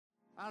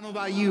I don't know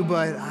about you,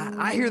 but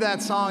I hear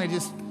that song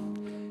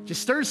and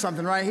just stirs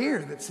something right here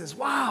that says,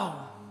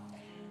 wow,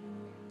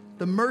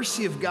 the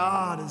mercy of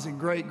God is a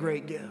great,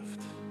 great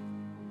gift.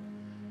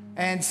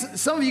 And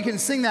some of you can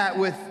sing that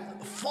with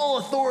full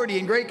authority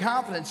and great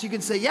confidence. You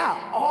can say,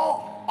 yeah,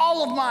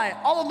 all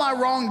of my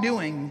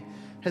wrongdoing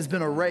has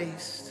been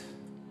erased.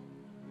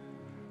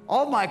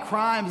 All of my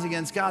crimes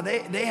against God,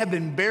 they have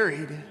been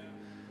buried.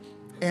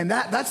 And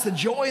that's the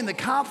joy and the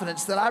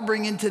confidence that I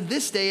bring into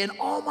this day and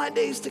all my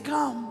days to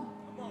come.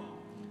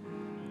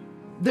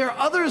 There are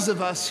others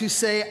of us who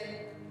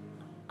say,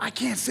 I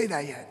can't say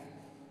that yet.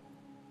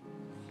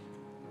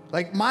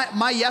 Like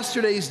my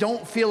yesterdays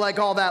don't feel like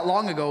all that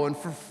long ago. And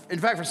in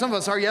fact, for some of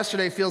us, our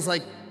yesterday feels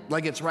like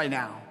it's right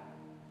now.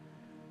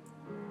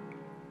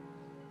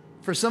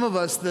 For some of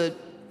us, the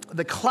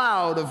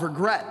cloud of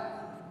regret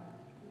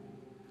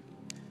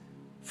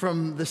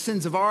from the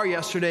sins of our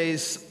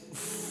yesterdays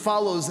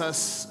follows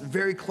us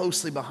very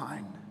closely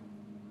behind.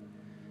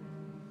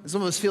 And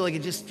some of us feel like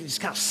it just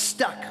got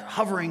stuck,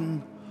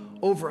 hovering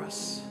over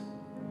us,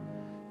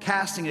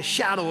 casting a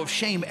shadow of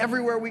shame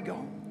everywhere we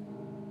go.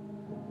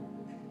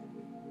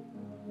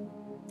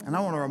 And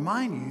I want to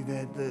remind you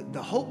that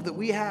the hope that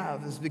we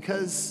have is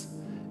because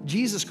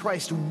Jesus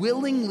Christ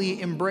willingly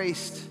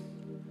embraced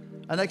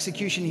an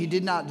execution he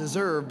did not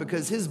deserve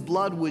because his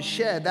blood was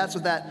shed. That's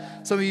what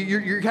that, some of you,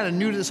 you're kind of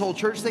new to this whole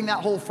church thing, that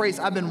whole phrase,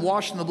 I've been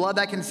washed in the blood,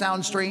 that can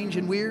sound strange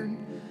and weird.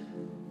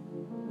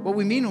 What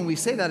we mean when we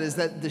say that is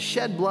that the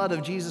shed blood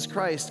of Jesus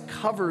Christ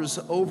covers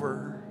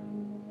over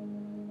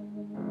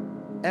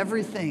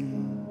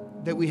everything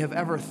that we have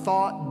ever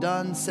thought,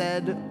 done,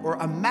 said, or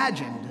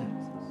imagined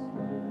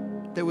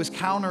that was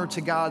counter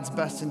to God's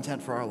best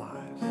intent for our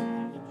lives.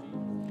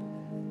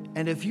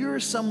 And if you're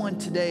someone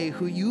today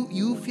who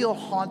you feel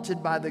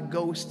haunted by the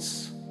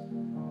ghosts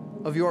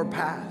of your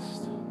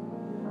past,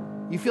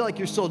 you feel like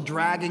you're still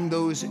dragging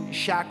those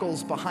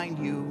shackles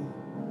behind you,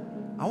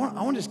 I want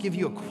to just give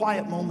you a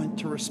quiet moment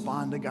to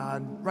respond to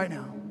God right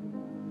now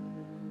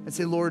and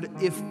say, Lord,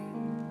 if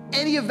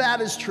any of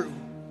that is true,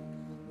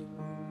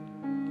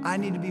 I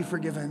need to be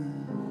forgiven.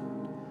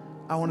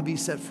 I want to be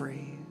set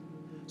free.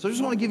 So I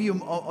just want to give you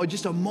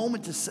just a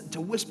moment to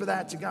whisper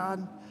that to God,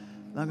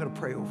 and I'm going to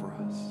pray over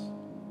us.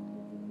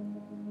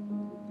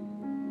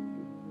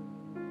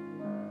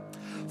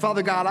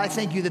 Father God, I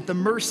thank you that the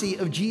mercy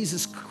of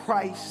Jesus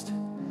Christ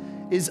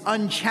is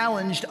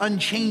unchallenged,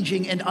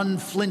 unchanging, and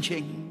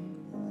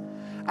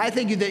unflinching. I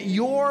thank you that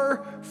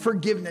your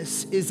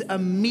forgiveness is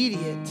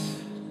immediate,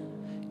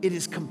 it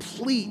is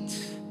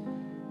complete,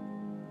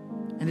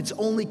 and its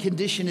only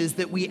condition is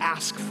that we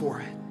ask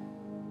for it.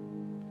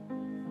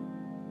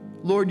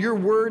 Lord, your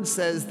word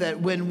says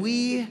that when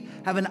we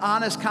have an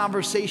honest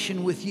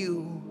conversation with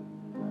you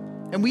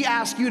and we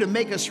ask you to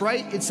make us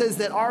right, it says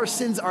that our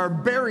sins are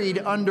buried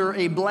under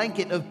a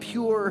blanket of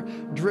pure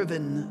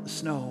driven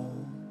snow.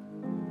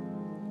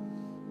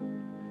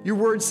 Your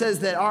word says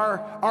that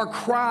our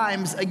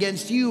crimes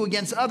against you,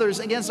 against others,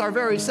 against our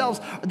very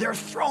selves, they're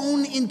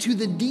thrown into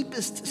the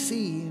deepest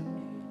sea.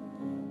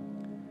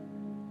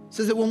 It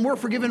says that when we're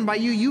forgiven by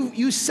you,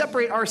 you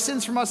separate our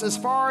sins from us as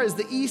far as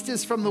the east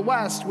is from the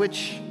west,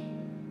 which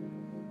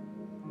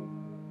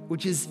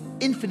is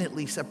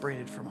infinitely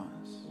separated from us.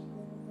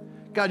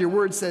 God, your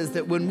word says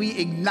that when we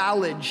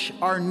acknowledge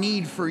our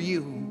need for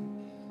you,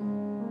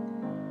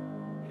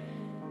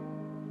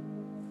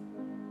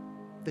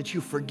 that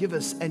you forgive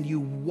us and you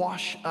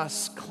wash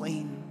us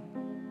clean.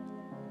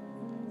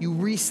 You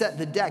reset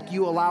the deck.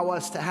 You allow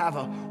us to have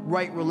a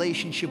right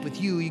relationship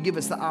with you. You give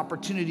us the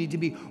opportunity to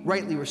be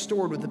rightly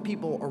restored with the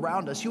people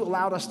around us. You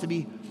allowed us to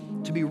be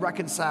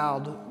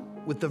reconciled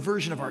with the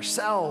version of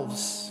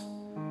ourselves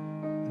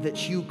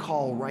that you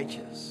call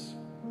righteous.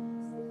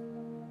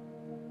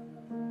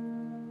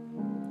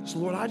 So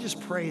Lord, I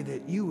just pray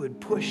that you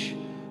would push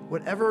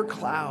whatever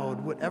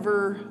cloud,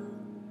 whatever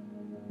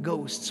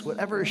ghosts,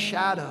 whatever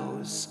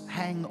shadows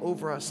hang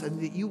over us,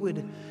 and that you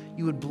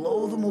would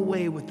blow them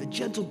away with the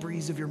gentle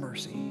breeze of your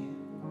mercy.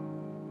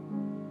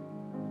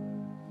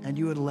 And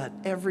you would let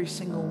every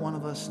single one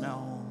of us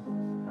know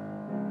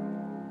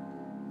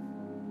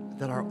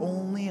that our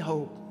only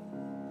hope,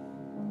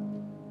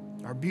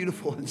 our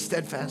beautiful and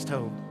steadfast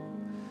hope,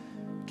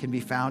 can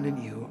be found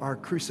in you, our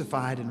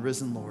crucified and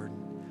risen Lord.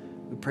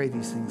 We pray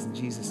these things in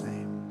Jesus'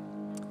 name.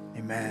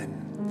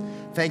 Amen.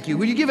 Thank you.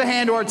 Would you give a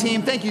hand to our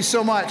team? Thank you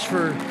so much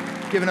for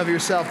giving of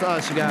yourself to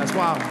us, you guys.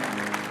 Wow.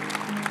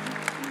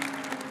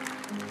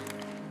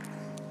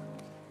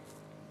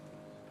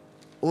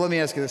 Well, let me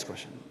ask you this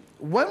question.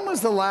 When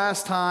was the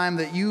last time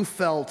that you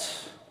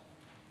felt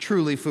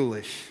truly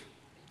foolish?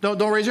 Don't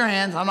raise your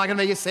hands. I'm not going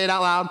to make you say it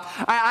out loud.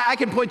 I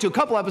can point to a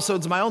couple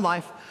episodes in my own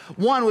life.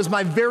 One was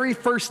my very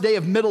first day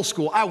of middle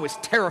school. I was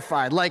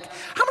terrified. Like,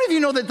 how many of you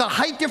know that the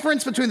height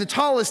difference between the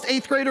tallest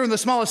 8th grader and the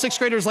smallest 6th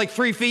grader is like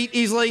 3 feet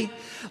easily?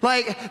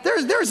 Like,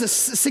 there's a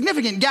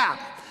significant gap.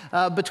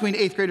 between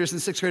 8th graders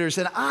and 6th graders.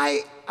 And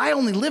I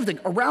only lived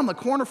around the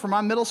corner from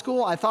my middle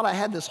school. I thought I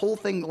had this whole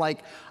thing like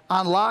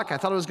on lock. I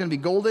thought it was going to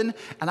be golden.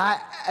 And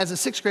as a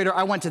 6th grader,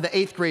 I went to the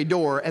 8th grade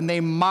door and they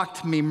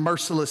mocked me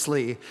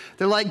mercilessly.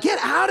 They're like, get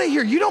out of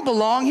here. You don't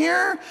belong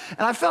here.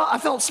 And I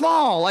felt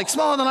small, like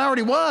smaller than I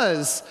already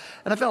was.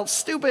 And I felt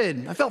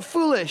stupid. I felt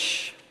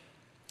foolish.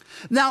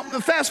 Now,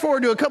 fast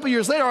forward to a couple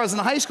years later, I was in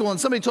high school and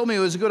somebody told me it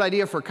was a good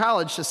idea for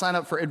college to sign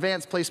up for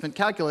advanced placement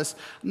calculus.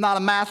 I'm not a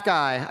math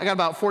guy. I got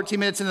about 14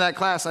 minutes into that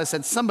class. I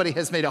said, somebody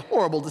has made a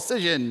horrible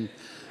decision.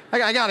 I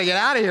got to get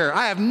out of here.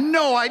 I have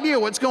no idea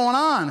what's going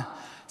on.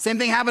 Same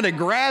thing happened at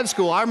grad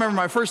school. I remember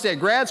my first day at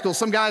grad school,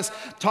 some guys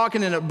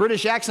talking in a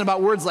British accent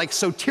about words like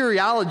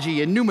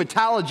soteriology and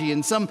pneumatology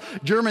and some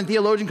German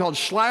theologian called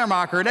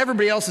Schleiermacher, and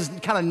everybody else is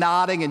kind of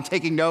nodding and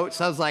taking notes.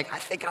 I was like, I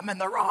think I'm in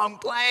the wrong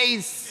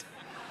place.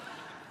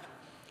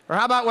 Or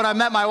how about when I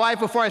met my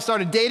wife before I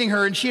started dating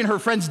her and she and her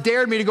friends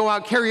dared me to go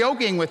out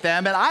karaokeing with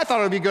them, and I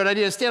thought it would be a good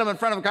idea to stand up in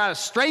front of a crowd of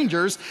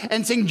strangers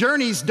and sing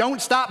Journey's Don't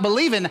Stop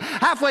Believin'.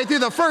 Halfway through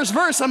the first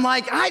verse, I'm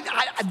like,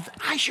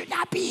 I should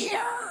not be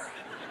here.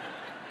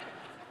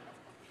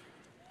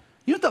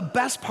 You know what the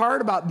best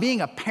part about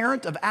being a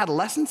parent of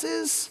adolescents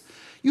is?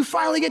 You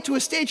finally get to a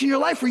stage in your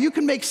life where you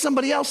can make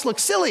somebody else look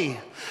silly.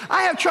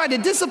 I have tried to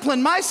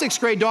discipline my 6th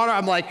grade daughter.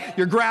 I'm like,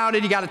 you're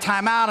grounded, you got a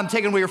timeout, I'm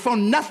taking away your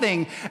phone,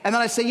 nothing. And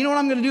then I say, you know what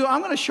I'm gonna do?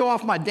 I'm gonna show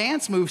off my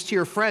dance moves to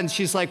your friends.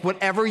 She's like,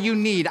 whatever you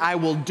need, I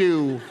will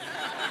do.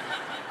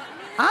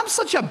 I'm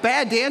such a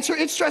bad dancer,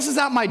 it stresses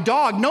out my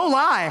dog, no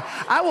lie.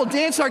 I will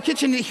dance in our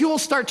kitchen and he will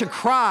start to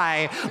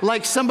cry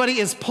like somebody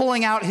is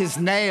pulling out his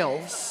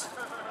nails.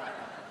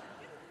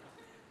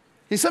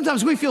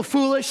 Sometimes we feel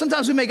foolish.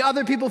 Sometimes we make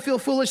other people feel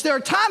foolish. There are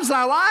times in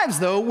our lives,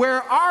 though,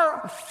 where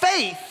our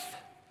faith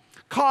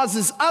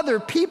causes other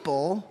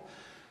people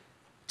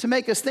to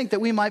make us think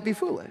that we might be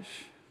foolish.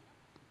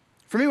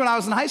 For me, when I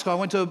was in high school, I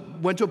went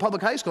to a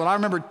public high school, and I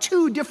remember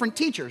 2 different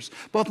teachers,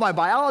 both my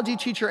biology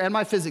teacher and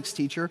my physics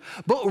teacher,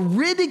 but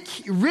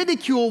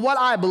ridicule what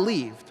I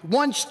believed.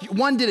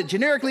 One did it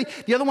generically,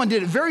 the other one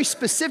did it very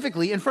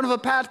specifically in front of a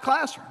packed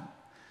classroom.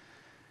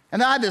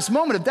 And then I had this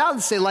moment of doubt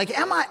to say, like,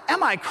 am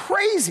I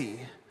crazy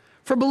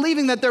for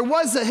believing that there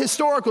was a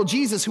historical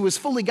Jesus who was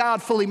fully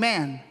God, fully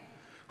man,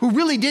 who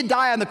really did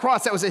die on the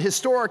cross? That was a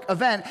historic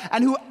event,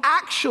 and who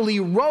actually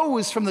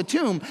rose from the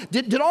tomb.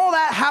 Did all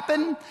that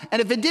happen? And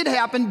if it did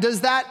happen,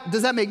 does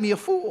that make me a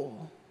fool?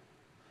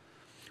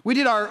 We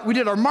did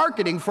our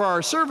marketing for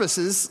our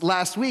services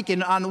last week,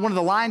 and on one of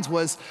the lines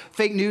was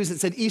fake news that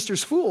said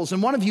Easter's fools.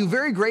 And one of you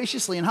very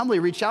graciously and humbly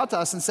reached out to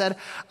us and said,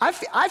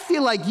 I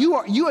feel like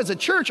you as a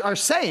church are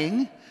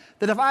saying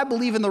that if I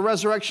believe in the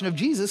resurrection of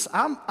Jesus,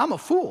 I'm a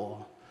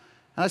fool.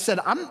 And I said,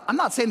 I'm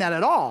not saying that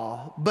at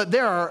all, but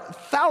there are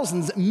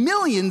thousands,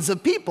 millions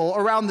of people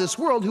around this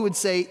world who would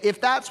say, if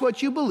that's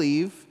what you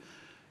believe,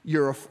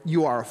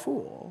 you are a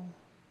fool.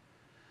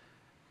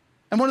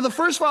 And one of the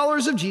first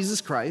followers of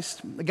Jesus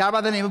Christ, a guy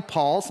by the name of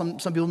Paul, some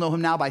people know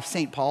him now by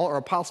St. Paul or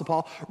Apostle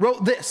Paul,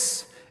 wrote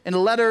this in a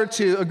letter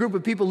to a group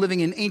of people living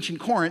in ancient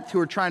Corinth who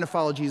were trying to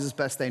follow Jesus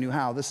best they knew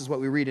how. This is what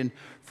we read in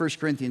 1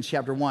 Corinthians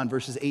chapter 1,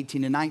 verses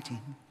 18 and 19.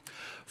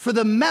 For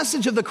the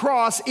message of the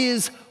cross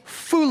is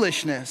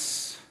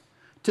foolishness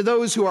to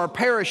those who are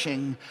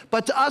perishing,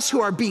 but to us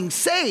who are being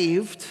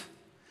saved,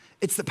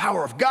 it's the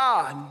power of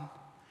God.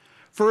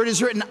 For it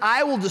is written,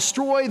 I will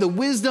destroy the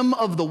wisdom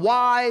of the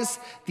wise,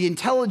 the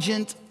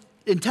intelligence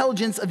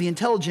of the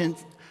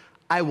intelligent,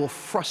 I will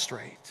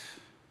frustrate.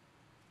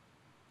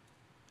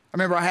 I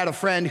remember I had a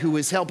friend who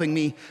was helping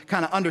me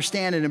kind of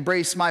understand and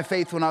embrace my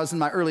faith when I was in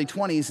my early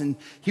 20s, and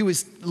he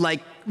was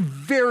like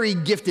very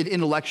gifted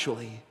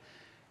intellectually.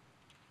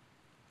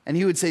 And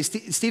he would say,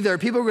 Steve, there are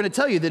people who are going to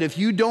tell you that if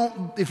you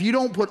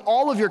don't put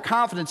all of your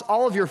confidence,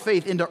 all of your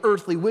faith into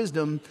earthly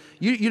wisdom,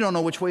 you don't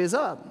know which way is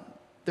up.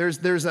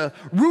 There's a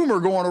rumor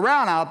going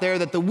around out there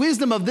that the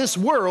wisdom of this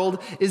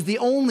world is the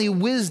only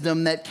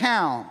wisdom that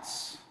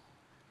counts.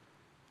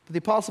 But the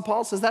Apostle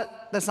Paul says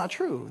that's not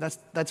true.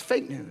 That's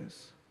fake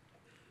news.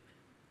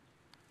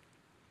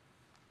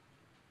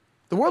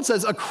 The world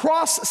says a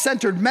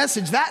cross-centered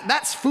message,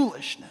 that's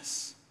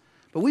foolishness.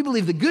 But we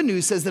believe the good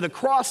news says that a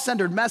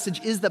cross-centered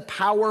message is the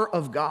power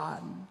of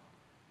God.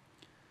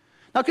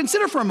 Now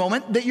consider for a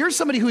moment that you're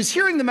somebody who's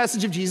hearing the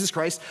message of Jesus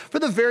Christ for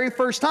the very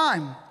first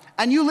time.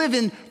 And you live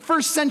in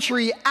first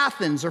century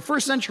Athens or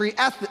first century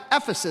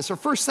Ephesus or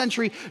first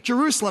century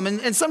Jerusalem.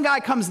 And some guy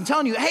comes and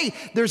telling you, hey,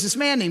 there's this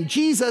man named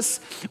Jesus.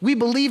 We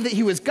believe that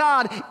he was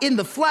God in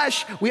the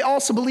flesh. We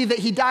also believe that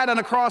he died on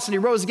a cross and he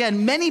rose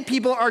again. Many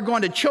people are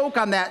going to choke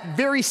on that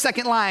very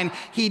second line.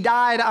 He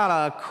died on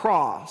a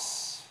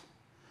cross.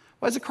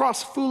 Why is the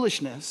cross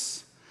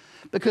foolishness?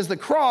 Because the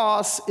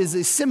cross is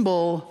a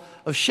symbol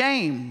of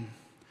shame.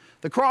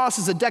 The cross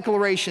is a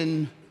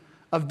declaration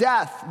of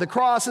death. The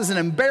cross is an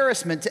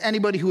embarrassment to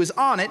anybody who is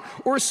on it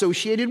or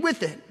associated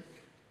with it.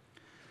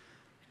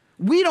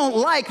 We don't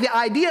like the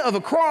idea of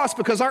a cross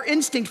because our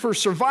instinct for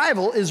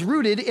survival is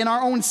rooted in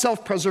our own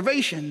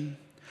self-preservation.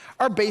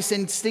 Our base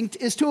instinct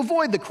is to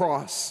avoid the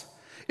cross.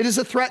 It is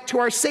a threat to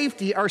our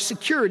safety, our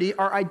security,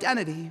 our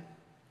identity.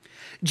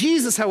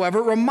 Jesus,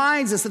 however,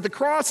 reminds us that the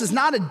cross is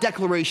not a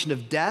declaration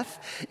of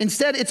death.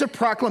 Instead, it's a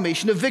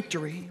proclamation of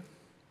victory.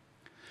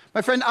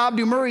 My friend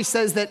Abdu Murray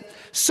says that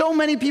so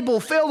many people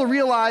fail to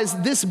realize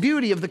this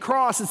beauty of the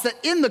cross. It's that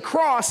in the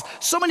cross,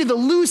 so many of the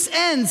loose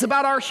ends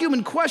about our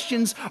human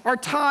questions are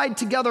tied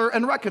together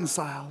and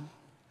reconciled.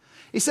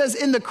 He says,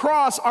 in the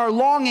cross, our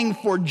longing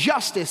for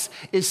justice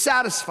is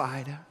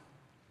satisfied.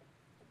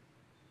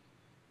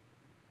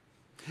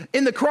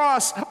 In the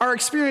cross, our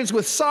experience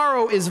with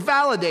sorrow is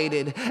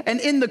validated. And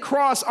in the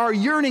cross, our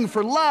yearning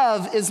for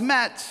love is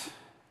met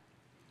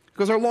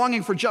because our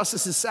longing for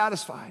justice is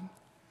satisfied.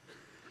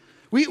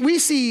 We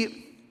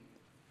see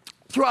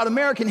throughout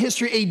American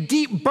history a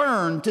deep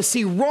burn to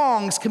see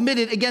wrongs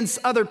committed against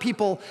other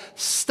people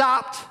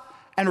stopped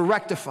and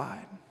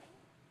rectified.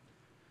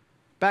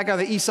 Back on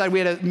the east side, we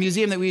had a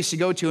museum that we used to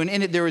go to, and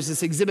in it there was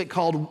this exhibit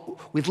called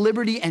With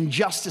Liberty and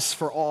Justice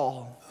for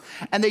All.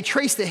 And they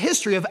traced the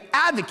history of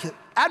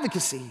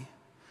advocacy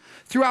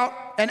throughout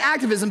and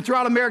activism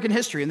throughout American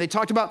history. And they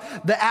talked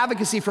about the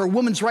advocacy for a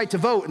woman's right to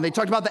vote, and they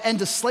talked about the end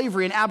to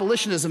slavery and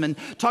abolitionism, and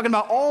talking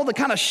about all the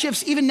kind of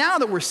shifts even now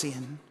that we're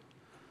seeing.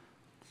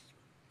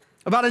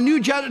 About a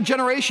new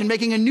generation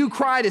making a new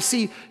cry to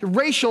see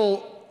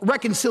racial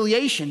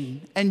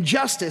reconciliation and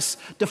justice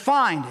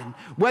defined. And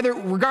whether,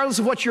 regardless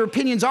of what your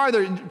opinions are,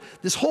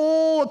 this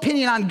whole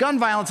opinion on gun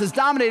violence is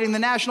dominating the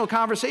national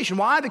conversation.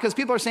 Why? Because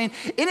people are saying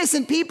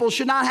innocent people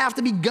should not have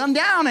to be gunned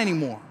down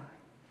anymore.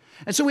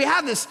 And so we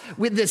have this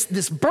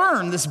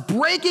burn, this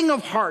breaking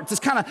of hearts,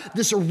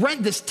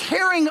 this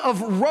tearing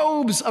of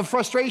robes of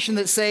frustration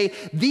that say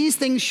these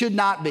things should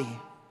not be.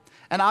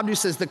 And Abdu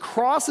says the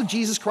cross of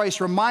Jesus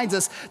Christ reminds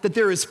us that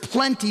there is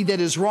plenty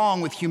that is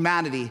wrong with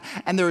humanity,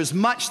 and there is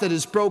much that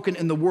is broken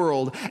in the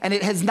world, and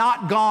it has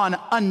not gone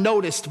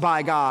unnoticed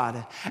by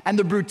God. And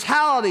the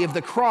brutality of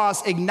the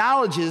cross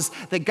acknowledges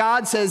that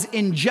God says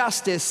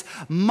injustice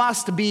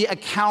must be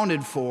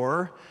accounted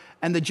for,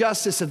 and the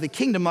justice of the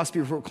kingdom must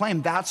be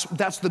proclaimed. That's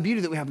the beauty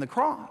that we have in the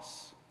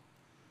cross.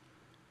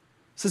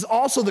 It says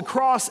also the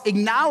cross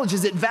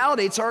acknowledges, it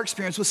validates our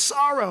experience with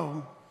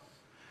sorrow.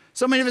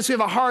 So many of us, we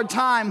have a hard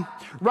time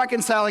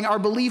reconciling our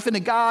belief in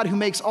a God who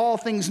makes all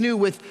things new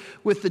with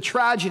the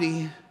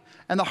tragedy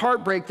and the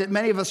heartbreak that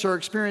many of us are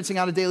experiencing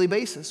on a daily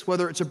basis,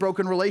 whether it's a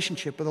broken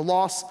relationship or the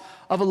loss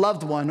of a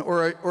loved one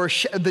or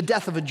the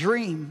death of a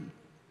dream.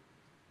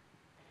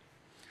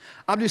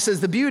 Abdu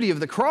says the beauty of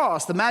the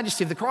cross, the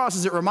majesty of the cross,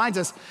 is it reminds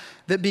us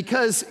that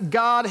because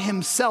God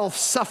himself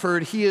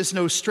suffered, he is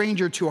no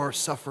stranger to our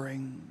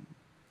suffering.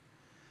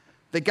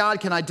 That God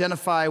can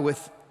identify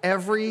with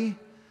every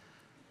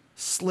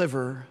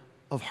sliver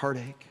of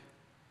heartache.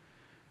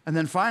 And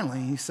then finally,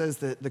 he says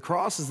that the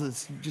cross is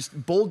this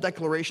just bold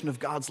declaration of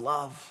God's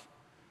love.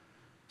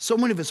 So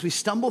many of us, we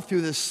stumble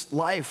through this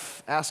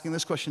life asking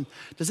this question: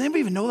 does anybody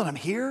even know that I'm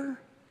here?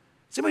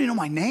 Does anybody know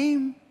my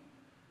name?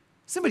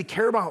 Does anybody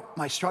care about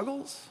my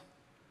struggles?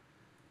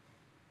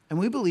 And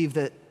we believe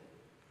that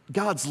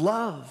God's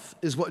love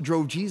is what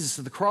drove Jesus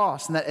to the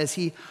cross, and that as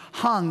he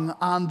hung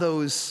on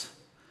those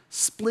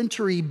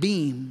splintery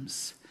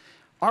beams,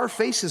 our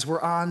faces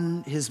were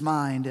on his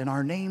mind and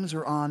our names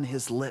were on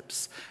his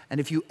lips.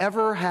 And if you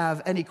ever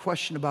have any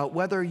question about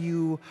whether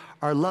you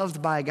are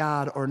loved by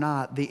God or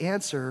not, the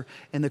answer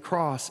in the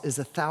cross is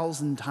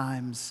 1,000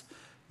 times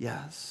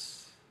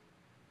yes.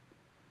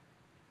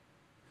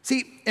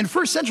 See, in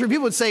first century,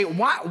 people would say,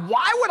 why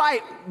would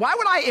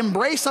I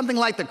embrace something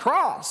like the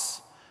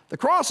cross? The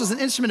cross was an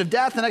instrument of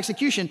death and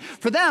execution.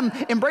 For them,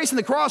 embracing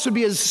the cross would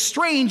be as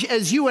strange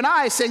as you and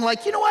I saying,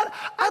 like, you know what?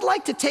 I'd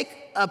like to take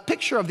a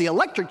picture of the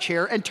electric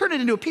chair and turn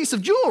it into a piece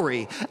of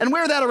jewelry and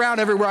wear that around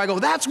everywhere I go.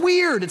 That's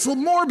weird. It's a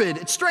little morbid.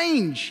 It's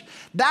strange.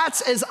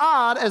 That's as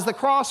odd as the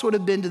cross would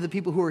have been to the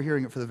people who were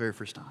hearing it for the very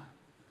first time.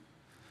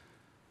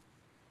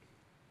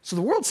 So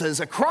the world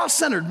says a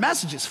cross-centered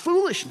message is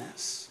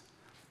foolishness.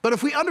 But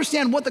if we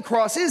understand what the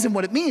cross is and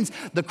what it means,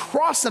 the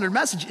cross-centered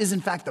message is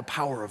in fact the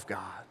power of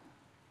God.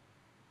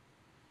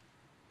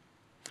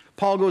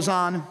 Paul goes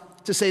on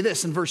to say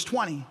this in verse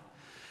 20.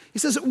 He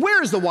says,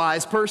 where's the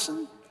wise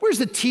person? Where's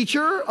the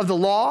teacher of the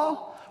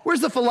law?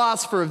 Where's the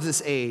philosopher of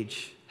this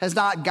age? Has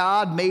not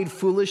God made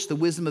foolish the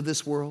wisdom of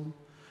this world?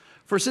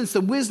 For since the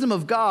wisdom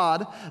of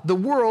God, the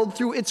world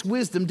through its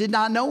wisdom did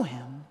not know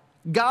him.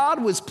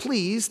 God was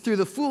pleased through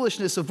the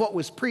foolishness of what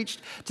was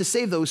preached to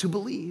save those who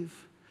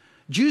believe.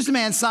 Jews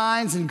demand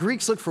signs and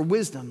Greeks look for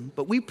wisdom,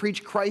 but we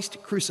preach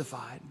Christ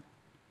crucified,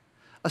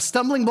 a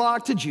stumbling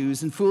block to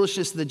Jews and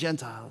foolishness to the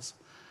Gentiles.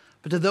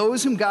 But to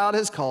those whom God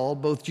has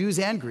called, both Jews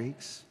and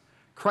Greeks,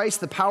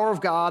 Christ, the power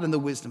of God and the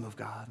wisdom of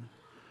God.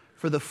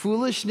 For the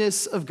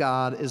foolishness of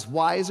God is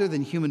wiser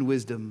than human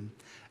wisdom,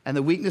 and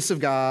the weakness of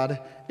God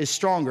is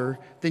stronger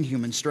than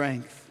human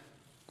strength.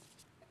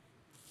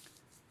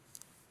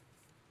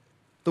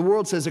 The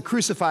world says a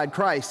crucified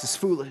Christ is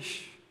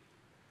foolish.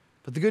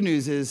 But the good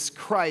news is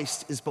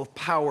Christ is both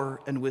power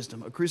and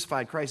wisdom. A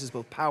crucified Christ is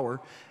both power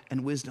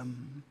and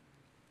wisdom.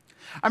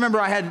 I remember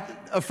I had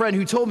a friend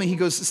who told me, he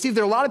goes, Steve,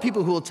 there are a lot of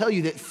people who will tell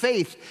you that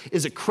faith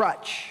is a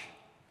crutch,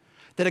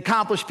 that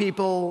accomplished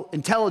people,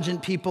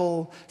 intelligent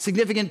people,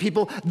 significant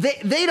people,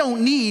 they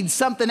don't need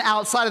something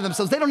outside of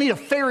themselves. They don't need a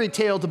fairy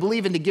tale to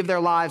believe in to give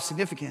their lives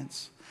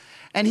significance.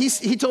 And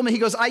he told me, he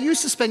goes, I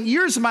used to spend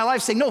years of my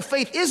life saying, no,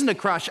 faith isn't a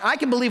crutch. I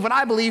can believe what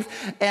I believe,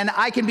 and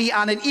I can be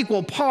on an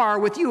equal par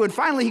with you. And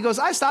finally, he goes,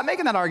 I stopped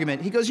making that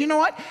argument. He goes, you know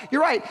what?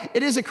 You're right.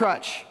 It is a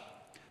crutch.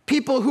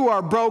 People who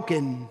are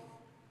broken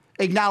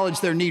acknowledge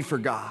their need for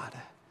God.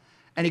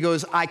 And he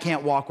goes, I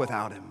can't walk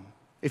without him.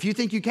 If you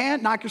think you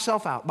can, knock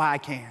yourself out. But I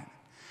can.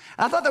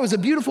 And I thought that was a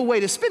beautiful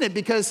way to spin it,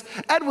 because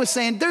Ed was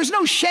saying, there's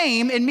no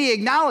shame in me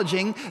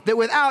acknowledging that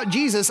without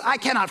Jesus, I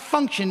cannot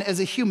function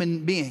as a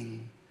human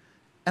being.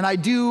 And I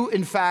do,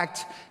 in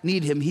fact,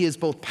 need him. He is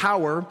both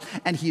power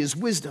and he is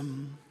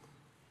wisdom.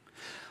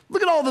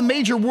 Look at all the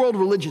major world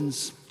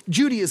religions: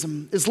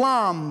 Judaism,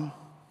 Islam,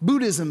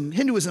 Buddhism,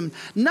 Hinduism.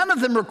 None of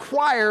them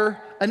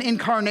require an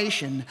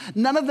incarnation.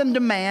 None of them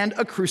demand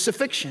a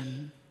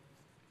crucifixion.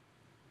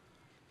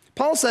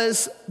 Paul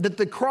says that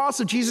the cross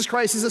of Jesus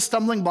Christ is a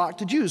stumbling block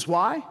to Jews.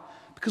 Why?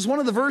 Because one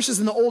of the verses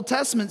in the Old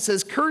Testament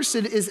says, cursed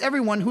is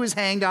everyone who is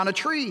hanged on a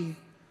tree.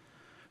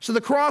 So the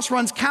cross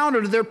runs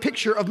counter to their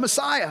picture of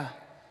Messiah.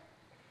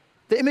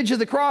 The image of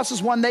the cross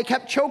is one they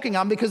kept choking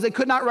on because they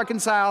could not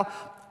reconcile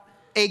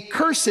a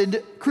cursed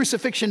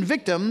crucifixion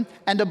victim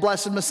and a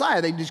blessed Messiah.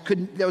 They just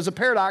couldn't, there was a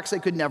paradox they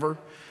could never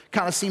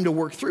kind of seem to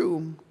work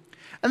through.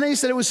 And then he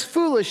said it was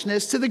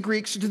foolishness to the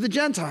Greeks or to the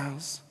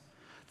Gentiles.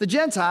 The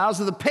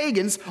Gentiles, or the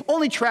pagans,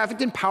 only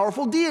trafficked in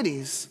powerful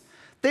deities.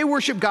 They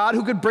worshiped God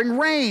who could bring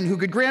rain, who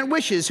could grant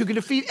wishes, who could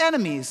defeat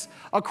enemies.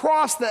 A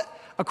cross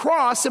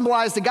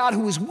symbolized a God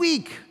who was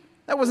weak.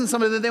 That wasn't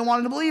something that they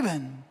wanted to believe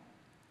in.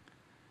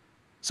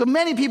 So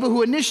many people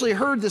who initially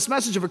heard this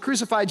message of a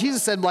crucified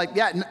Jesus said, like,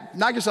 yeah,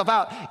 knock yourself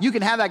out. You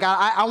can have that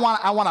God. I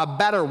want a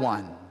better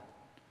one.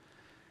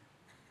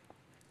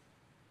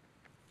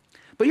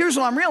 But here's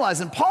what I'm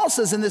realizing. Paul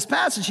says in this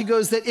passage, he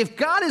goes that if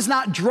God is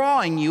not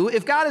drawing you,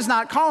 if God is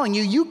not calling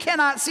you, you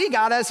cannot see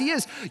God as he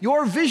is.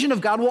 Your vision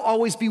of God will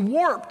always be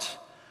warped.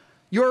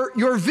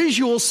 Your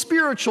visual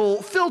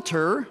spiritual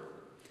filter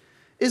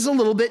is a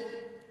little bit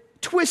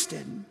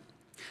twisted.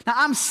 Now,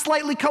 I'm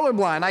slightly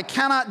colorblind. I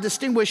cannot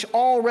distinguish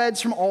all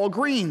reds from all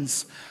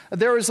greens.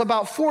 There was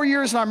about 4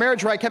 years in our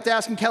marriage where I kept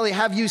asking Kelly,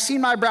 have you seen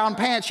my brown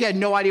pants? She had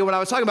no idea what I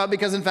was talking about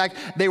because, in fact,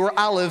 they were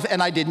olive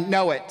and I didn't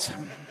know it.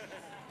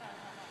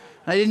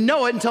 I didn't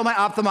know it until my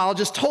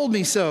ophthalmologist told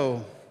me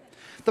so.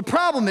 The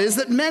problem is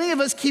that many of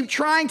us keep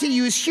trying to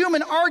use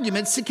human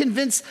arguments to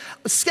convince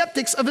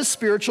skeptics of a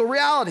spiritual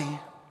reality.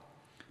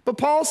 But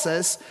Paul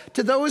says,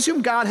 to those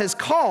whom God has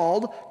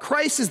called,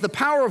 Christ is the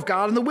power of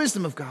God and the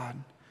wisdom of God.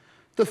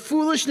 The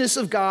foolishness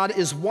of God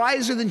is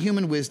wiser than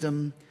human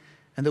wisdom,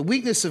 and the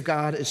weakness of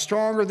God is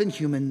stronger than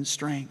human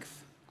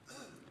strength.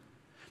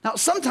 Now,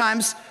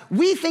 sometimes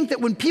we think that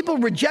when people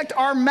reject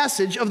our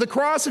message of the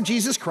cross of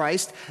Jesus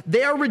Christ,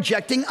 they are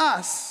rejecting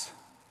us.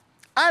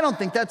 I don't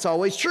think that's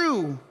always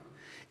true.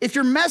 If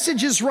your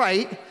message is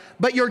right,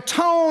 but your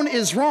tone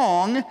is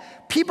wrong,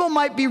 people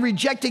might be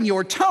rejecting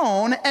your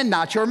tone and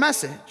not your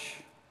message.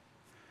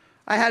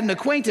 I had an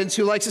acquaintance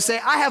who likes to say,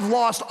 I have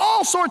lost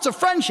all sorts of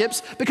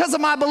friendships because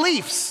of my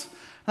beliefs.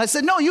 And I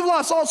said, no, you've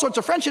lost all sorts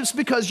of friendships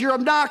because you're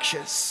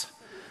obnoxious.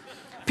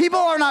 People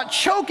are not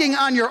choking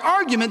on your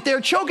argument,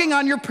 they're choking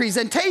on your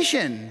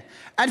presentation.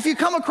 And if you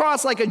come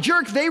across like a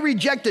jerk, they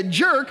reject a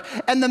jerk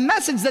and the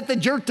message that the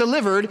jerk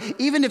delivered,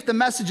 even if the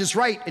message is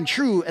right and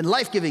true and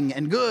life-giving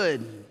and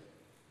good.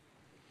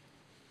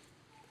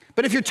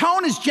 But if your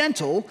tone is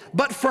gentle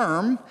but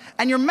firm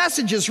and your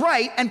message is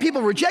right and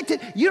people reject it,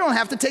 you don't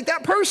have to take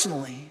that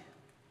personally.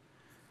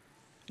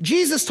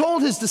 Jesus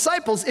told his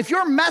disciples, if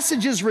your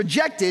message is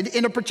rejected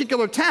in a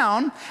particular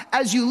town,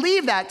 as you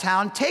leave that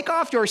town, take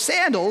off your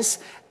sandals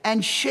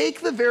and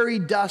shake the very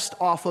dust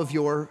off of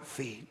your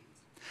feet.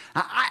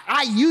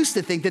 I used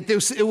to think that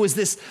it was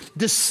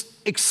this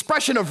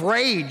expression of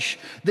rage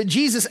that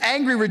Jesus'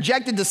 angry,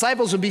 rejected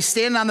disciples would be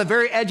standing on the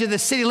very edge of the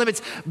city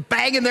limits,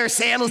 banging their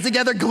sandals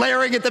together,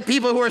 glaring at the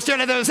people who are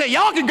staring at them and saying,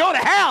 y'all can go to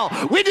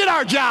hell. We did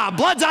our job.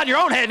 Blood's on your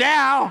own head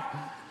now.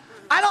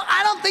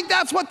 I don't think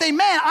that's what they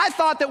meant. I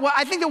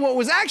think that what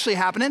was actually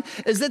happening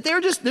is that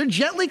they're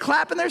gently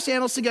clapping their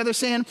sandals together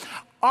saying,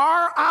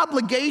 our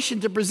obligation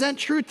to present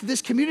truth to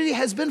this community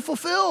has been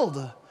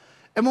fulfilled.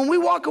 And when we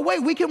walk away,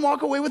 we can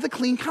walk away with a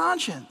clean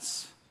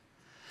conscience.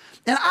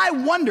 And I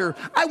wonder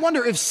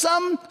if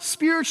some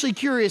spiritually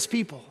curious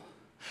people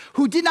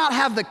who did not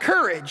have the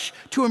courage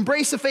to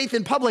embrace the faith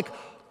in public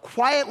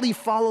quietly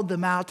followed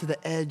them out to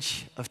the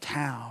edge of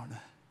town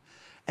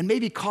and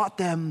maybe caught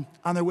them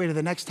on their way to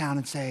the next town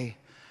and say,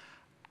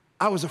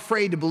 I was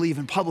afraid to believe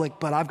in public,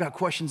 but I've got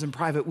questions in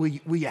private. Will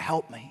you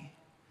help me?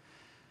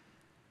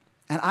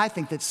 And I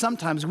think that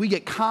sometimes we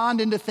get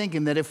conned into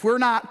thinking that if we're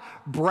not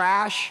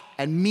brash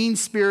and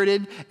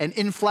mean-spirited and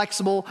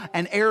inflexible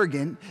and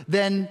arrogant,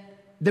 then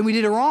we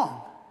did it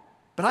wrong.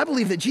 But I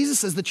believe that Jesus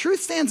says the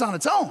truth stands on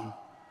its own.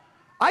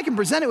 I can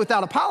present it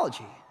without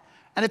apology.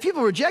 And if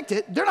people reject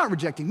it, they're not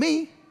rejecting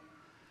me.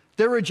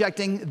 They're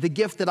rejecting the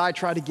gift that I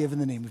try to give in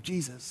the name of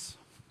Jesus.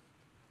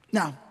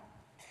 Now,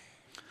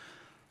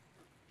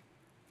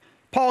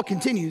 Paul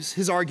continues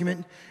his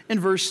argument in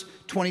verse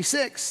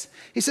 26.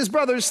 He says,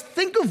 brothers,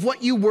 think of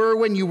what you were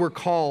when you were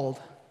called.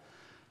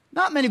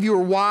 Not many of you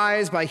were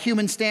wise by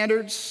human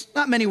standards.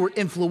 Not many were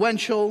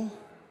influential.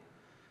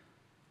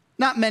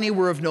 Not many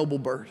were of noble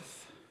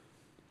birth.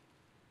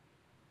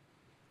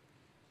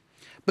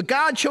 But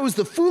God chose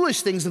the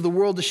foolish things of the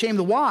world to shame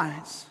the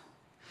wise.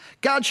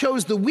 God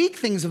chose the weak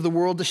things of the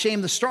world to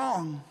shame the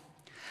strong.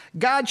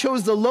 God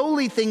chose the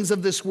lowly things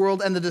of this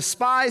world and the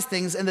despised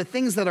things and the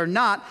things that are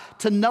not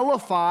to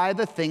nullify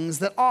the things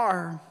that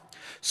are,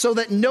 so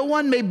that no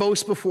one may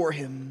boast before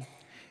him.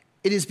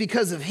 It is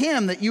because of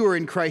him that you are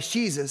in Christ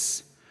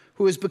Jesus,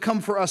 who has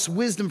become for us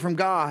wisdom from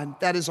God,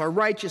 that is our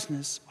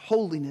righteousness,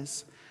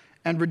 holiness,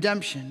 and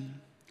redemption.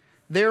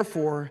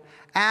 Therefore,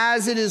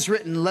 as it is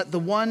written, let the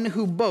one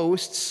who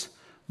boasts,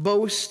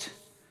 boast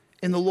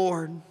in the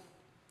Lord.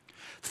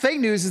 Fake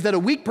news is that a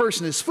weak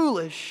person is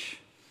foolish.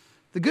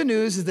 The good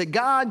news is that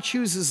God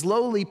chooses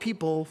lowly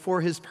people for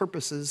his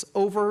purposes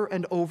over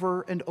and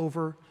over and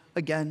over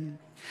again.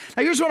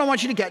 Now here's what I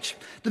want you to catch.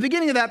 The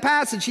beginning of that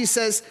passage, he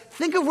says,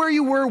 think of where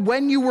you were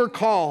when you were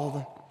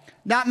called.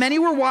 Not many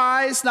were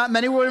wise, not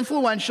many were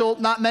influential,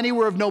 not many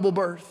were of noble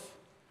birth.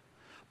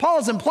 Paul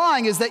is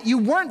implying is that you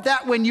weren't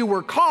that when you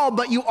were called,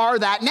 but you are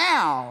that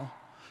now.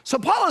 So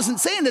Paul isn't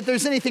saying that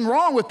there's anything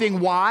wrong with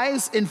being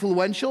wise,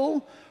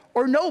 influential,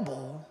 or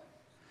noble.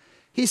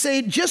 He's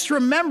saying, just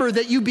remember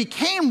that you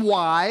became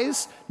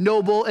wise,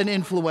 noble, and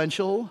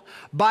influential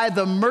by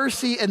the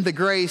mercy and the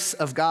grace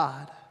of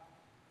God.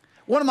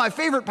 One of my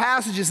favorite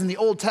passages in the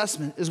Old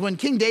Testament is when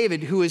King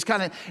David, who is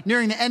kind of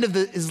nearing the end of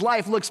his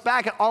life, looks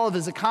back at all of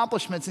his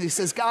accomplishments and he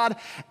says, God,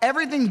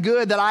 everything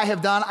good that I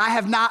have done, I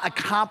have not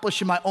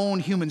accomplished in my own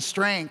human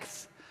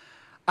strength.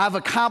 I've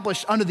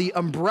accomplished under the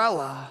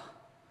umbrella,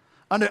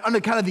 under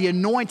kind of the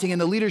anointing and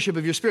the leadership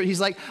of your spirit.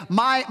 He's like,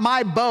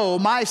 my bow,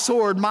 my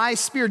sword, my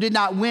spear did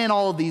not win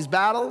all of these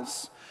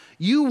battles.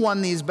 You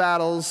won these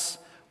battles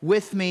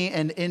with me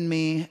and in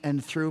me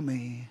and through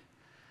me.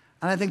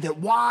 And I think that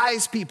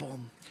wise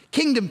people,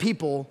 kingdom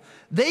people,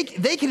 they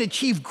can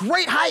achieve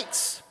great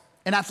heights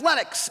in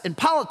athletics, in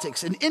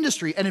politics, in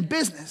industry, and in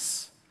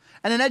business,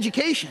 and in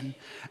education.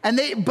 And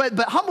but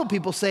humble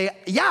people say,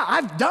 yeah,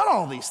 I've done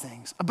all these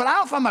things, but I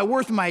don't find my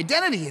worth and my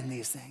identity in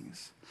these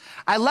things.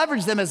 I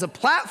leverage them as a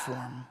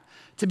platform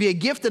to be a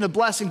gift and a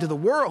blessing to the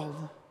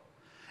world.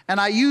 And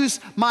I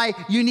use my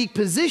unique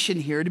position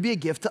here to be a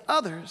gift to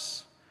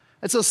others.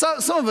 And so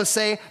some of us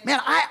say, man,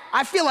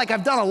 I feel like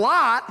I've done a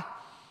lot,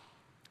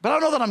 but I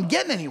don't know that I'm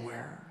getting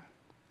anywhere.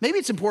 Maybe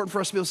it's important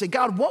for us to be able to say,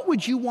 God, what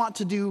would you want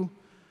to do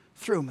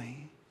through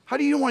me? How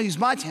do you want to use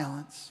my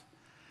talents?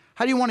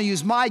 How do you want to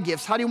use my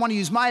gifts? How do you want to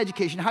use my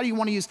education? How do you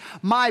want to use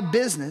my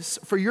business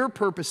for your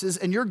purposes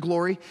and your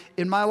glory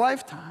in my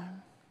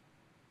lifetime?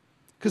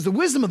 Because the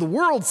wisdom of the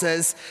world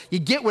says you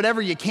get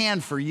whatever you can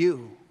for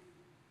you,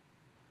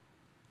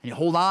 and you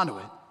hold on to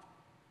it.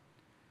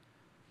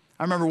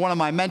 I remember one of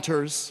my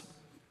mentors,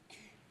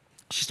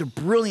 just a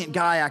brilliant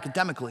guy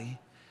academically,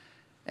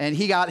 and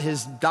he got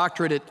his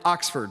doctorate at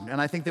Oxford. And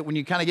I think that when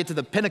you kind of get to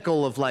the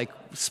pinnacle of like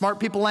smart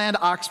people land,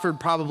 Oxford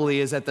probably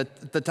is at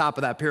the top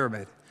of that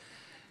pyramid.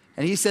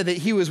 And he said that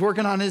he was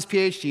working on his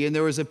PhD, and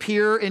there was a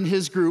peer in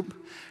his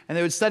group, and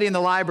they would study in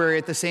the library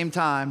at the same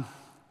time.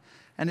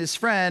 And his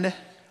friend,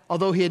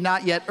 although he had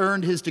not yet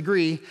earned his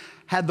degree,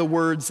 had the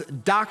words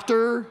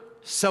Dr.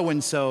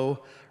 So-and-so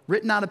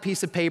written on a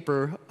piece of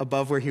paper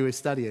above where he was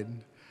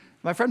studying.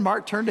 My friend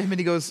Mark turned to him and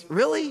he goes,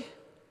 really?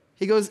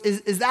 He goes,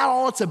 is that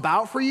all it's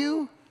about for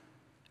you?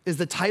 Is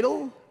the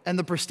title and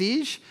the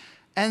prestige?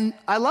 And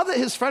I love that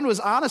his friend was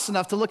honest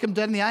enough to look him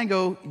dead in the eye and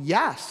go,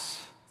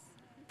 yes,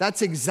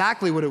 that's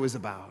exactly what it was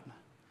about.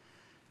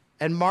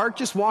 And Mark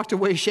just walked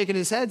away shaking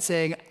his head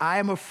saying, I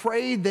am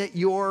afraid that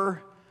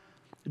your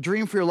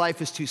dream for your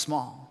life is too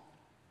small.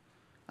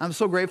 I'm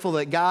so grateful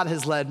that God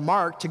has led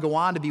Mark to go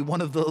on to be one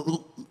of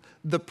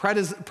the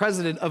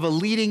president of a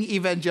leading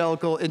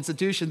evangelical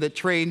institution that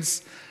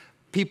trains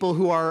people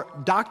who are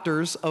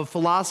doctors of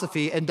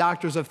philosophy and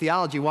doctors of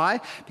theology.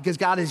 Why? Because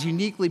God has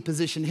uniquely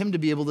positioned him to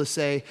be able to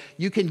say,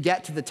 you can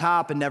get to the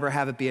top and never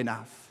have it be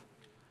enough.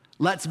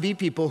 Let's be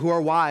people who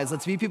are wise.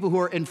 Let's be people who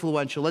are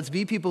influential. Let's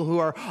be people who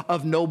are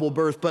of noble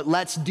birth, but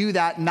let's do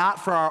that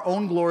not for our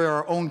own glory or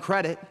our own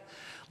credit.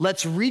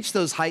 Let's reach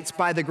those heights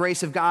by the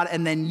grace of God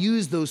and then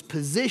use those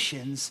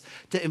positions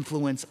to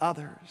influence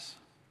others.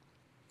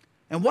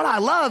 And what I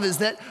love is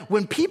that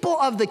when people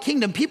of the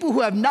kingdom, people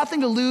who have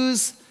nothing to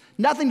lose,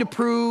 nothing to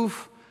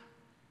prove,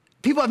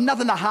 people have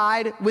nothing to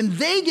hide, when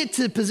they get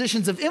to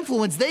positions of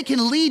influence, they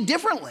can lead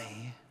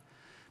differently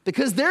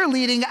because they're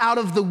leading out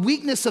of the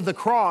weakness of the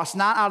cross,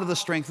 not out of the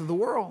strength of the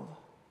world.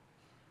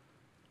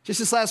 Just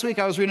this last week,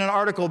 I was reading an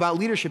article about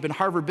leadership in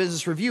Harvard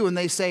Business Review, and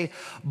they say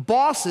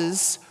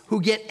bosses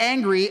who get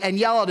angry and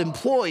yell at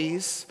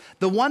employees,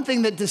 the one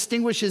thing that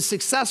distinguishes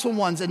successful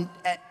ones and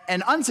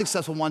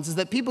unsuccessful ones is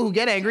that people who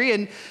get angry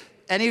and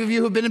any of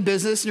you who've been in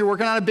business and you're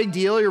working on a big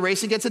deal, you're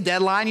racing against a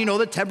deadline, you know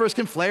that tempers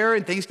can flare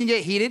and things can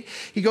get heated.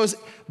 He goes,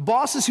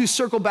 bosses who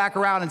circle back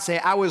around and say,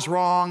 I was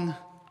wrong,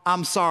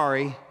 I'm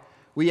sorry,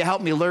 will you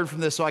help me learn from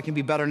this so I can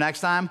be better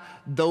next time?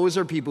 Those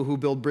are people who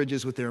build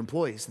bridges with their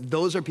employees.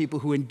 Those are people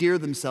who endear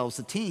themselves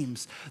to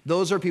teams.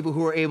 Those are people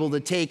who are able to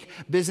take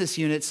business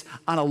units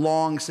on a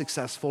long,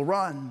 successful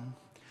run.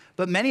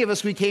 But many of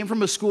us, we came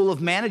from a school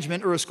of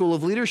management or a school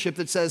of leadership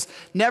that says,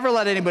 never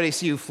let anybody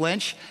see you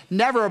flinch,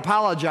 never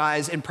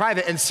apologize in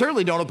private, and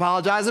certainly don't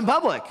apologize in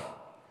public.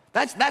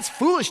 That's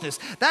foolishness.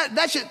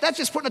 That's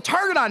just putting a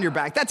target on your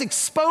back. That's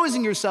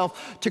exposing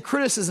yourself to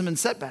criticism and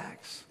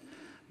setbacks.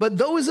 But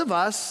those of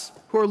us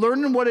who are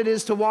learning what it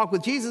is to walk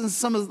with Jesus, and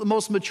some of the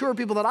most mature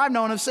people that I've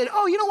known have said,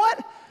 oh, you know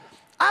what?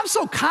 I'm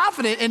so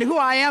confident in who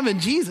I am in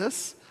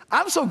Jesus.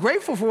 I'm so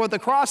grateful for what the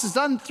cross has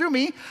done through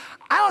me.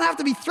 I don't have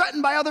to be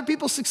threatened by other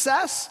people's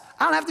success.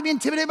 I don't have to be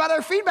intimidated by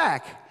their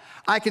feedback.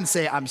 I can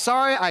say, I'm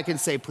sorry. I can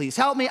say, please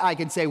help me. I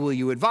can say, will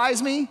you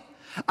advise me?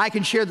 I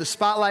can share the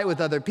spotlight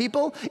with other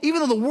people. Even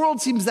though the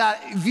world views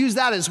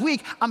that as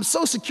weak, I'm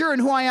so secure in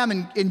who I am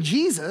in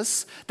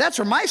Jesus. That's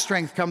where my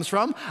strength comes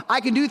from. I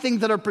can do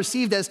things that are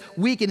perceived as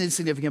weak and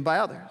insignificant by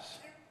others.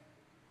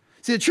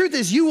 See, the truth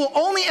is you will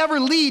only ever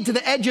lead to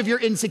the edge of your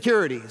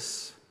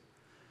insecurities.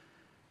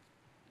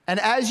 And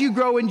as you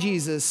grow in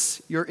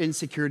Jesus, your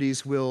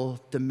insecurities will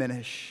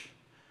diminish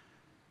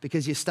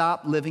because you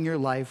stop living your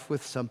life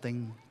with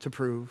something to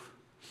prove.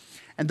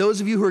 And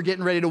those of you who are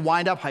getting ready to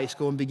wind up high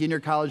school and begin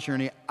your college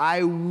journey,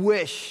 I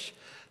wish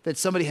that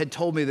somebody had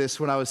told me this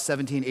when I was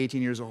 17,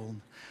 18 years old,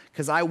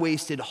 because I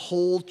wasted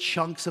whole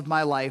chunks of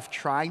my life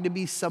trying to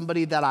be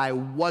somebody that I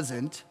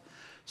wasn't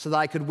so that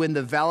I could win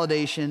the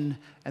validation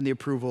and the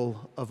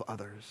approval of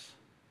others.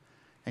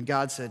 And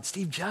God said,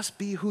 Steve, just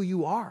be who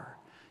you are.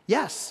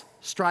 Yes,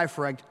 strive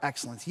for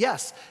excellence.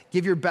 Yes,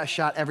 give your best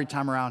shot every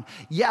time around.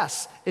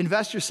 Yes,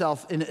 invest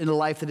yourself in a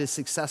life that is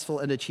successful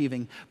and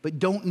achieving, but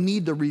don't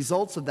need the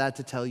results of that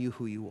to tell you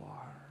who you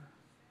are.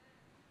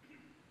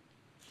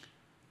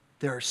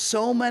 There are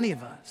so many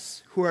of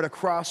us who are at a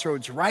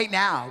crossroads right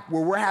now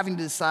where we're having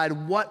to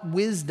decide what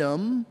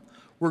wisdom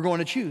we're going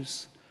to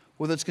choose,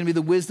 whether it's going to be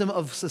the wisdom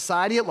of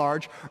society at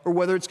large or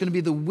whether it's going to be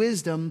the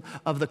wisdom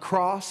of the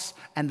cross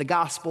and the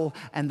gospel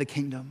and the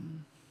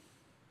kingdom.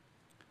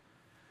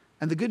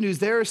 And the good news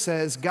there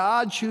says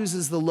God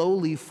chooses the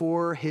lowly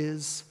for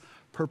his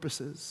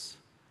purposes.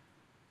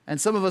 And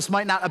some of us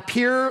might not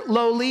appear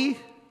lowly,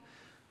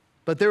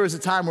 but there was a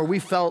time where we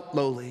felt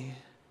lowly.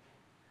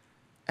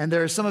 And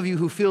there are some of you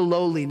who feel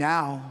lowly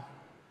now,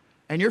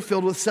 and you're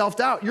filled with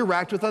self-doubt. You're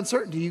racked with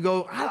uncertainty. You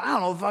go, I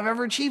don't know if I've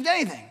ever achieved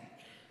anything.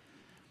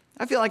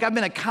 I feel like I've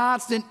been a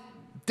constant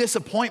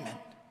disappointment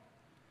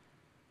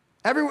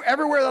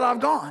everywhere that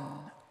I've gone.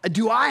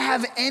 Do I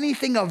have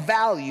anything of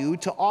value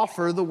to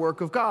offer the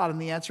work of God?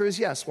 And the answer is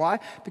yes. Why?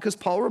 Because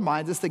Paul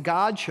reminds us that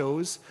God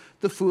chose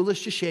the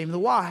foolish to shame the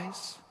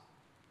wise.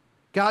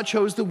 God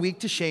chose the weak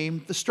to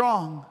shame the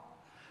strong.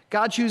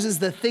 God chooses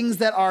the things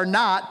that are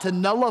not to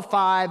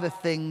nullify the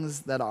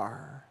things that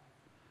are.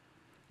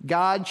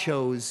 God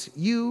chose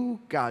you,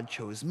 God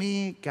chose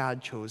me,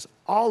 God chose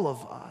all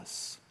of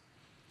us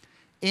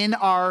in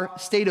our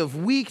state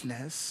of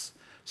weakness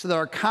so that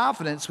our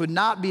confidence would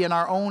not be in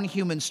our own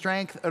human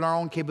strength and our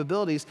own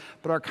capabilities,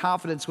 but our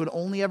confidence would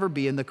only ever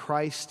be in the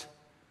Christ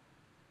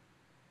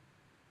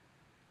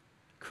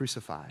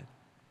crucified,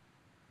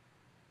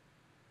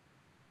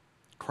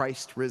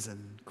 Christ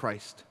risen,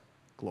 Christ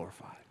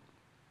glorified.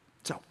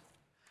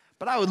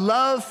 But I would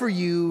love for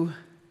you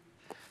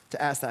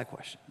to ask that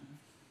question.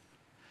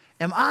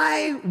 Am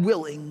I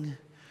willing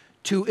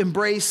to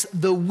embrace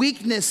the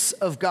weakness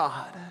of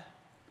God?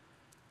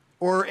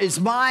 Or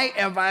have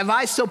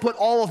I still put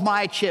all of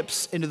my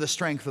chips into the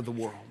strength of the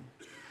world?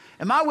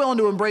 Am I willing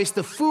to embrace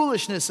the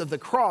foolishness of the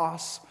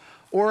cross?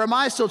 Or am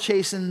I still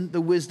chasing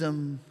the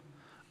wisdom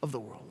of the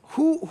world?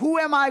 Who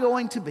am I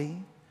going to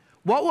be?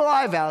 What will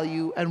I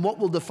value? And what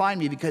will define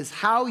me? Because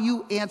how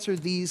you answer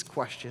these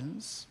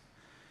questions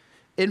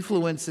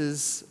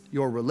influences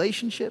your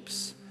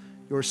relationships,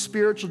 your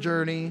spiritual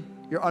journey,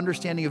 your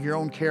understanding of your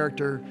own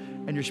character,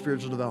 and your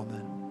spiritual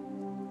development.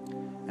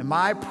 And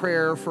my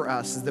prayer for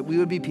us is that we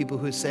would be people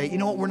who say, you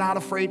know what, we're not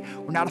afraid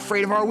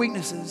of our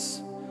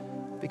weaknesses,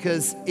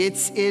 because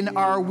it's in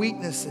our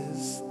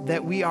weaknesses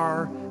that we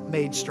are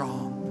made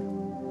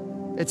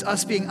strong. It's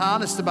us being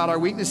honest about our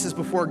weaknesses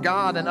before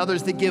God and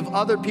others that give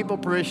other people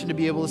permission to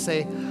be able to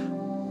say,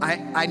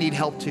 I need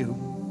help too.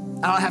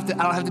 I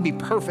don't have to be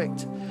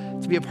perfect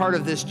to be a part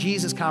of this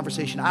Jesus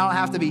conversation. I don't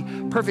have to be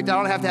perfect. I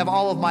don't have to have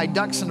all of my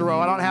ducks in a row.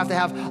 I don't have to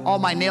have all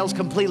my nails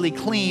completely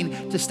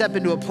clean to step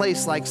into a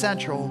place like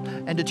Central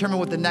and determine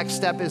what the next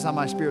step is on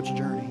my spiritual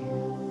journey.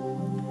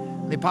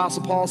 And the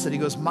Apostle Paul said, he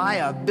goes, my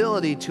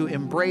ability to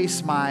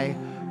embrace my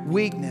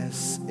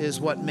weakness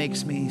is what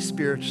makes me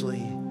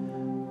spiritually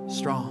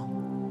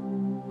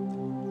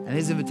strong. And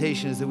his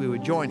invitation is that we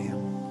would join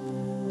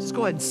him. Let's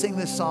go ahead and sing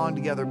this song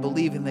together,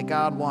 believing that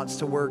God wants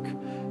to work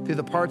through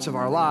the parts of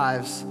our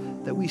lives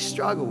that we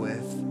struggle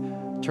with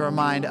to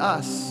remind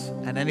us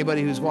and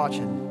anybody who's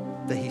watching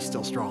that he's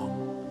still strong.